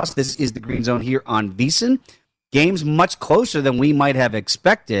Dave Ross. This is the Green Zone here on VEASAN. Games much closer than we might have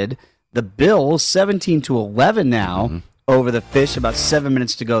expected. The Bills 17-11 now over the Fish. About 7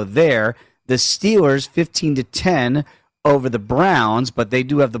 minutes to go there. The Steelers 15-10 over the Browns, but they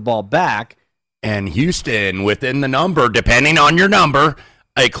do have the ball back. And Houston within the number, depending on your number.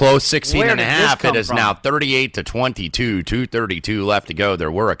 A close 16.5. It is now 38-22. 2:32 left to go. There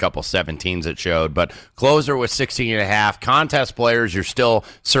were a couple 17s that showed, but closer with 16.5. Contest players, you're still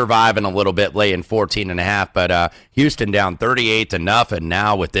surviving a little bit, laying 14.5. But Houston down 38-0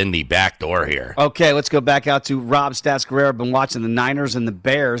 now within the back door here. Okay, let's go back out to Rob Stats Guerrero. I've been watching the Niners and the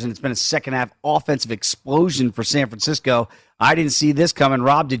Bears, and it's been a second half offensive explosion for San Francisco. I didn't see this coming.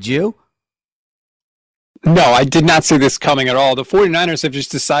 Rob, did you? No, I did not see this coming at all. The 49ers have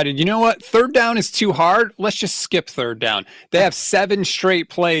just decided, you know what? Third down is too hard. Let's just skip third down. They have 7 straight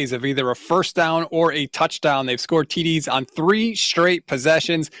plays of either a first down or a touchdown. They've scored TDs on 3 straight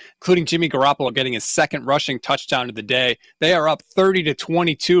possessions, including Jimmy Garoppolo getting his second rushing touchdown of the day. They are up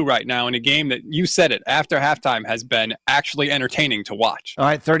 30-22 right now in a game that, you said it, after halftime has been actually entertaining to watch. All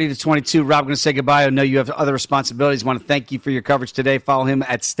right, 30-22. Rob, I'm going to say goodbye. I know you have other responsibilities. I want to thank you for your coverage today. Follow him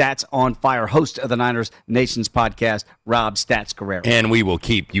at Stats on Fire, host of the Niners Nation's podcast, Rob Stats Guerrero. And we will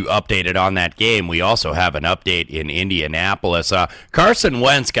keep you updated on that game. We also have an update in Indianapolis. Carson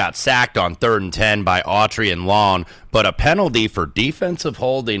Wentz got sacked on 3rd and 10 by Autry and Long, but a penalty for defensive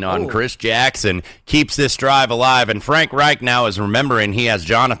holding on Chris Jackson keeps this drive alive. And Frank Reich now is remembering he has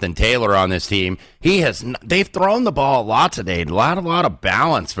Jonathan Taylor on this team. They've thrown the ball a lot today. A lot of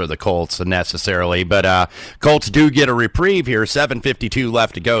balance for the Colts necessarily. But Colts do get a reprieve here. 7:52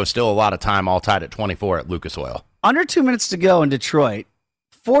 left to go. Still a lot of time, all tied at 24 at Lucas Oil. Under 2 minutes to go in Detroit.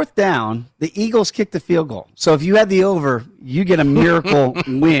 4th down, the Eagles kick the field goal. So if you had the over, you get a miracle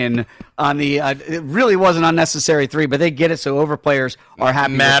win on the it really was an unnecessary 3, but they get it, so over players are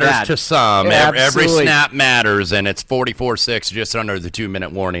happy matters with that. To some. Yeah, every snap matters, and it's 44-6, just under the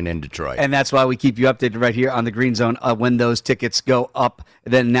 2-minute warning in Detroit. And that's why we keep you updated right here on the Green Zone when those tickets go up,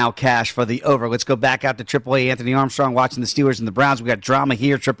 then now cash for the over. Let's go back out to AAA. Anthony Armstrong watching the Steelers and the Browns. We got drama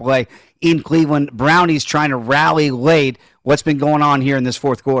here, AAA in Cleveland. Brownies trying to rally late. What's been going on here in this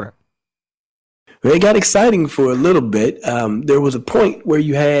fourth quarter? It got exciting for a little bit. There was a point where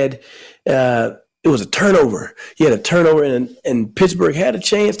you had it was a turnover. You had a turnover, and Pittsburgh had a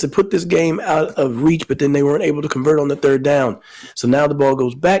chance to put this game out of reach, but then they weren't able to convert on the 3rd down. So now the ball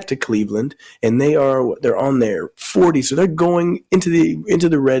goes back to Cleveland, and they're on their 40. So they're going into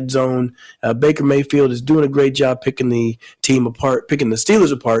the red zone. Baker Mayfield is doing a great job picking the team apart, picking the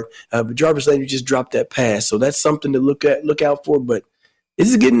Steelers apart. But Jarvis Landry just dropped that pass, so that's something to look out for. But this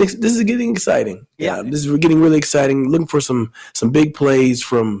is getting exciting. Yeah, we're getting really exciting. Looking for some big plays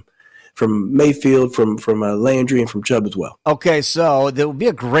from Mayfield, from Landry, and from Chubb as well. Okay, so there will be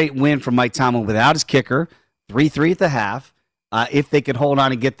a great win from Mike Tomlin without his kicker, 3-3 at the half, if they could hold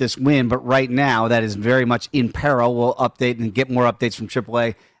on and get this win. But right now, that is very much in peril. We'll update and get more updates from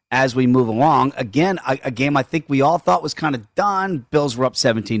AAA as we move along. Again, a game I think we all thought was kind of done. Bills were up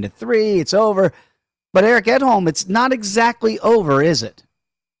 17-3. It's over. But Eric Edholm, it's not exactly over, is it?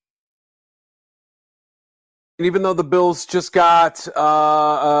 Even though the Bills just have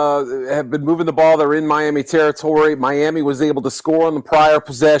been moving the ball, they're in Miami territory. Miami was able to score on the prior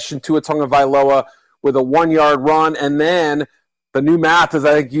possession, Tua Tagovailoa with a 1-yard run, and then the new math, as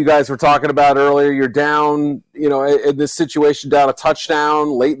I think you guys were talking about earlier, you're down, in this situation, down a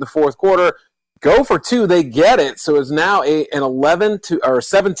touchdown late in the fourth quarter. Go for 2, they get it. So it's now an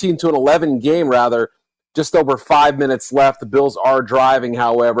 17-11 game rather. Just over 5 minutes left. The Bills are driving,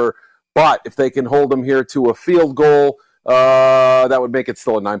 however. But if they can hold them here to a field goal, that would make it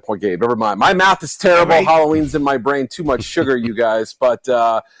still a 9-point game. Never mind. My math is terrible. Right. Halloween's in my brain. Too much sugar, you guys. But,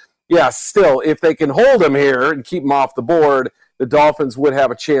 still, if they can hold them here and keep them off the board, the Dolphins would have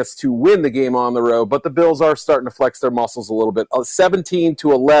a chance to win the game on the road. But the Bills are starting to flex their muscles a little bit.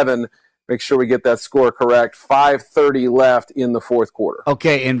 17-11. Make sure we get that score correct. 5:30 left in the fourth quarter.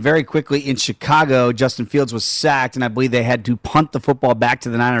 Okay, and very quickly in Chicago, Justin Fields was sacked, and I believe they had to punt the football back to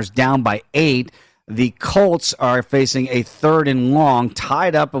the Niners down by 8. The Colts are facing a 3rd and long,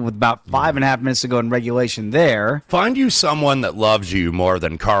 tied up with about 5.5 minutes to go in regulation there. Find you someone that loves you more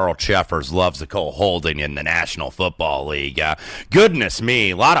than Carl Cheffers loves Nicole Holding in the National Football League. Goodness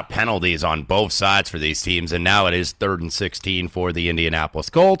me, a lot of penalties on both sides for these teams, and now it is 3rd and 16 for the Indianapolis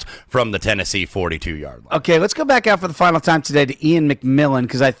Colts from the Tennessee 42-yard line. Okay, let's go back out for the final time today to Ian McMillan,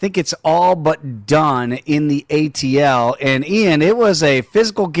 because I think it's all but done in the ATL. And Ian, it was a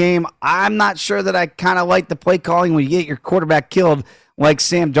physical game. I'm not sure that I kind of like the play calling when you get your quarterback killed like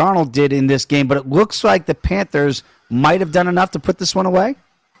Sam Darnold did in this game, but it looks like the Panthers might have done enough to put this one away.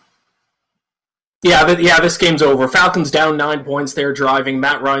 Yeah, this game's over. Falcons down 9 points. They're driving.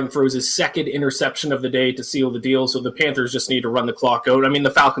 Matt Ryan throws his 2nd interception of the day to seal the deal, so the Panthers just need to run the clock out. I mean,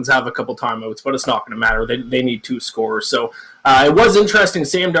 the Falcons have a couple timeouts, but it's not going to matter. They need 2 scores. So it was interesting.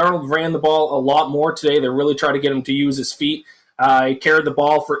 Sam Darnold ran the ball a lot more today. They really tried to get him to use his feet. He carried the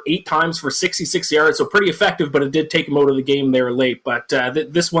ball for 8 times for 66 yards, so pretty effective, but it did take him out of the game there late. But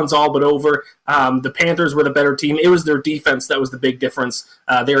this one's all but over. The Panthers were the better team. It was their defense that was the big difference.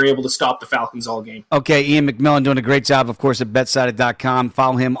 They were able to stop the Falcons all game. Okay, Ian McMillan doing a great job, of course, at betsided.com.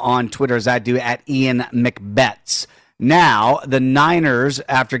 Follow him on Twitter, as I do, at Ian McBets. Now, the Niners,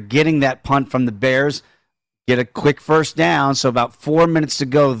 after getting that punt from the Bears, get a quick first down, so about 4 minutes to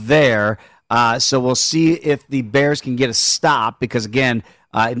go there. So we'll see if the Bears can get a stop because, again,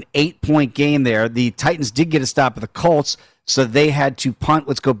 an 8-point game there. The Titans did get a stop with the Colts, so they had to punt.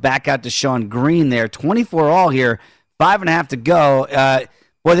 Let's go back out to Sean Green there. 24 all here, 5.5 to go.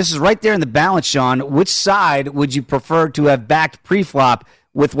 Boy, this is right there in the balance, Sean. Which side would you prefer to have backed pre-flop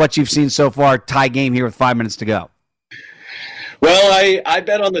with what you've seen so far? Tie game here with 5 minutes to go. Well, I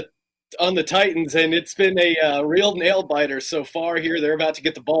bet on the Titans, and it's been a real nail-biter so far here. They're about to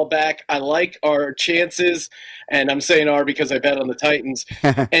get the ball back. I like our chances, and I'm saying our because I bet on the Titans.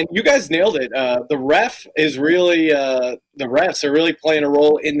 And you guys nailed it. The refs are really playing a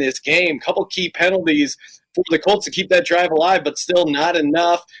role in this game. Couple key penalties for the Colts to keep that drive alive, but still not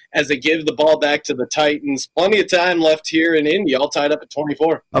enough as they give the ball back to the Titans. Plenty of time left here in Indy, all tied up at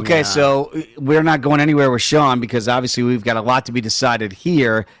 24. Okay, so we're not going anywhere with Sean because obviously we've got a lot to be decided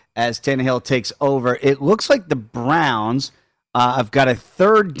here as Tannehill takes over. It looks like the Browns have got a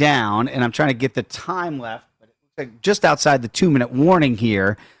 3rd down, and I'm trying to get the time left, but it looks like just outside the 2-minute warning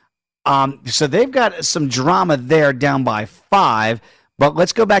here. So they've got some drama there down by 5. But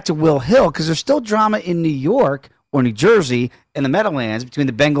let's go back to Will Hill because there's still drama in New York or New Jersey in the Meadowlands between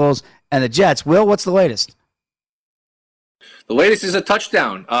the Bengals and the Jets. Will, what's the latest? The latest is a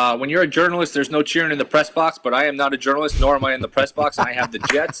touchdown. When you're a journalist, there's no cheering in the press box, but I am not a journalist, nor am I in the press box, and I have the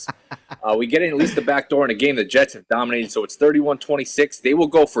Jets. We get in at least the back door in a game the Jets have dominated, so it's 31-26. They will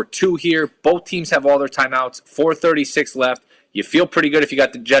go for 2 here. Both teams have all their timeouts. 4:36 left. You feel pretty good if you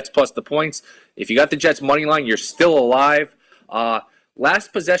got the Jets plus the points. If you got the Jets money line, you're still alive.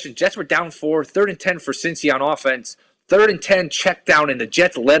 Last possession, Jets were down 4, 3rd and 10 for Cincy on offense. 3rd and 10, check down, and the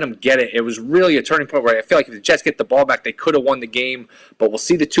Jets let them get it. It was really a turning point where I feel like if the Jets get the ball back, they could have won the game. But we'll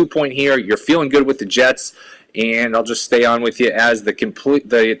see the 2-point here. You're feeling good with the Jets, and I'll just stay on with you as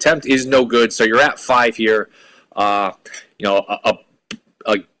the attempt is no good. So you're at 5 here. A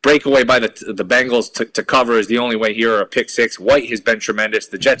breakaway by the Bengals to cover is the only way here, or a pick six. White has been tremendous.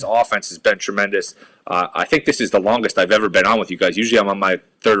 The Jets' offense has been tremendous. I think this is the longest I've ever been on with you guys. Usually I'm on my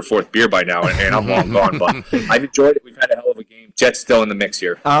third or fourth beer by now, and I'm long gone. But I've enjoyed it. We've had a hell of a game. Jets still in the mix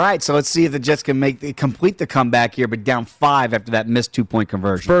here. All right, so let's see if the Jets can complete the comeback here, but down 5 after that missed 2-point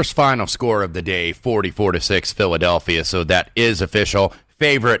conversion. First final score of the day, 44-6 Philadelphia, so that is official.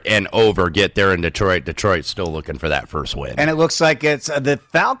 Favorite and over get there in Detroit. Detroit's still looking for that first win. And it looks like it's the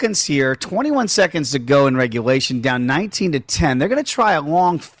Falcons here, 21 seconds to go in regulation, down 19-10. They're going to try a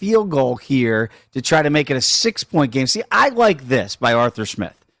long field goal here to try to make it a 6-point game. See, I like this by Arthur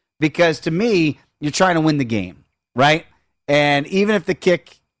Smith because to me, you're trying to win the game, right? And even if the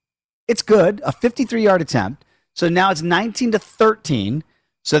kick, it's good, a 53-yard attempt. So now it's 19-13.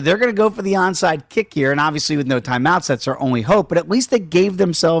 So they're going to go for the onside kick here, and obviously with no timeouts, that's our only hope, but at least they gave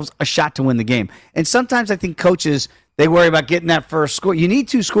themselves a shot to win the game. And sometimes I think coaches, they worry about getting that first score. You need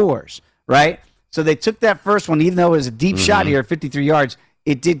 2 scores, right? So they took that first one, even though it was a deep shot here at 53 yards.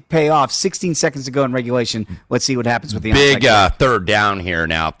 It did pay off. 16 seconds to go in regulation. Let's see what happens with the big third down here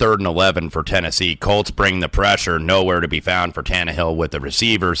now. 3rd and 11 for Tennessee. Colts bring the pressure. Nowhere to be found for Tannehill with the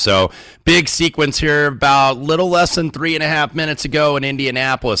receiver. So big sequence here. About little less than 3.5 minutes ago in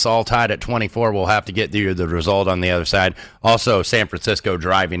Indianapolis, all tied at 24. We'll have to get the result on the other side. Also, San Francisco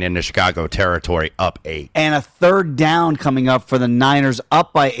driving into Chicago territory, up 8. And a 3rd down coming up for the Niners,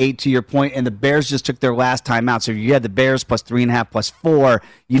 up by 8 to your point, and the Bears just took their last timeout. So you had the Bears plus 3.5 plus 4.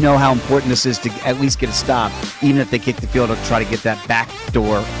 You know how important this is to at least get a stop, even if they kick the field to try to get that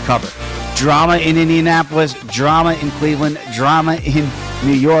backdoor cover. Drama in Indianapolis, drama in Cleveland, drama in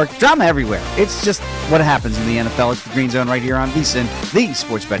New York, drama everywhere. It's just what happens in the NFL. It's the Green Zone right here on VSiN, the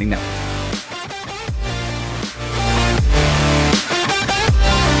Sports Betting Network.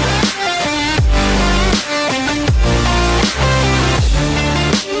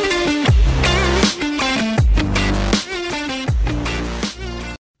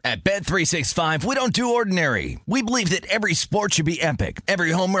 At Bet365, we don't do ordinary. We believe that every sport should be epic.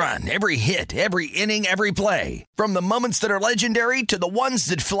 Every home run, every hit, every inning, every play. From the moments that are legendary to the ones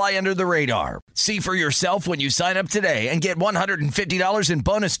that fly under the radar. See for yourself when you sign up today and get $150 in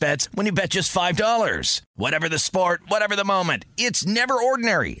bonus bets when you bet just $5. Whatever the sport, whatever the moment, it's never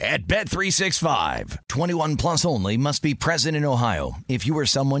ordinary at Bet365. 21 plus only. Must be present in Ohio. If you or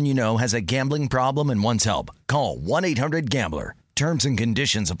someone you know has a gambling problem and wants help, call 1-800-GAMBLER. Terms and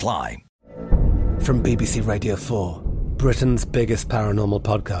conditions apply. From BBC Radio 4, Britain's biggest paranormal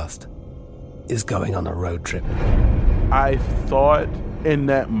podcast is going on a road trip. I thought in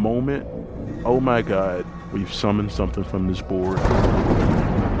that moment, oh my God, we've summoned something from this board.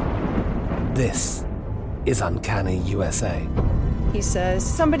 This is Uncanny USA. He says,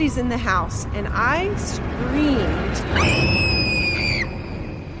 somebody's in the house, and I screamed.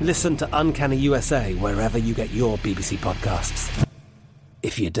 Listen to Uncanny USA wherever you get your BBC podcasts,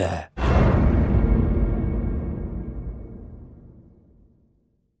 if you dare.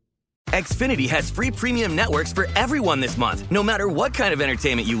 Xfinity has free premium networks for everyone this month, no matter what kind of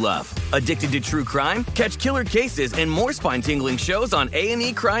entertainment you love. Addicted to true crime? Catch killer cases and more spine-tingling shows on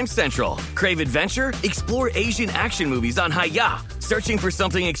A&E Crime Central. Crave adventure? Explore Asian action movies on Hi-YAH. Searching for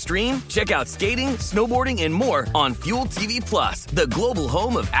something extreme? Check out skating, snowboarding, and more on Fuel TV Plus, the global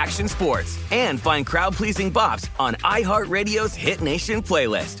home of action sports. And find crowd-pleasing bops on iHeartRadio's Hit Nation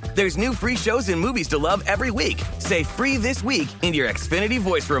playlist. There's new free shows and movies to love every week. Say free this week in your Xfinity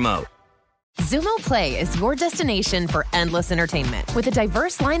voice remote. Xumo Play is your destination for endless entertainment. With a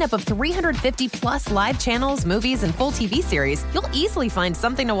diverse lineup of 350 plus live channels, movies, and full TV series, you'll easily find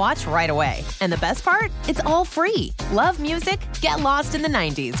something to watch right away. And the best part? It's all free. Love music? Get lost in the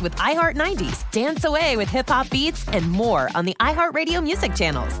 90s with iHeart 90s, dance away with hip-hop beats, and more on the iHeartRadio music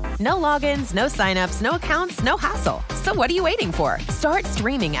channels. No logins, no signups, no accounts, no hassle. So what are you waiting for? Start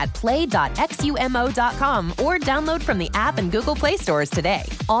streaming at play.xumo.com or download from the app and Google Play stores today.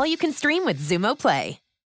 All you can stream with Xumo Play.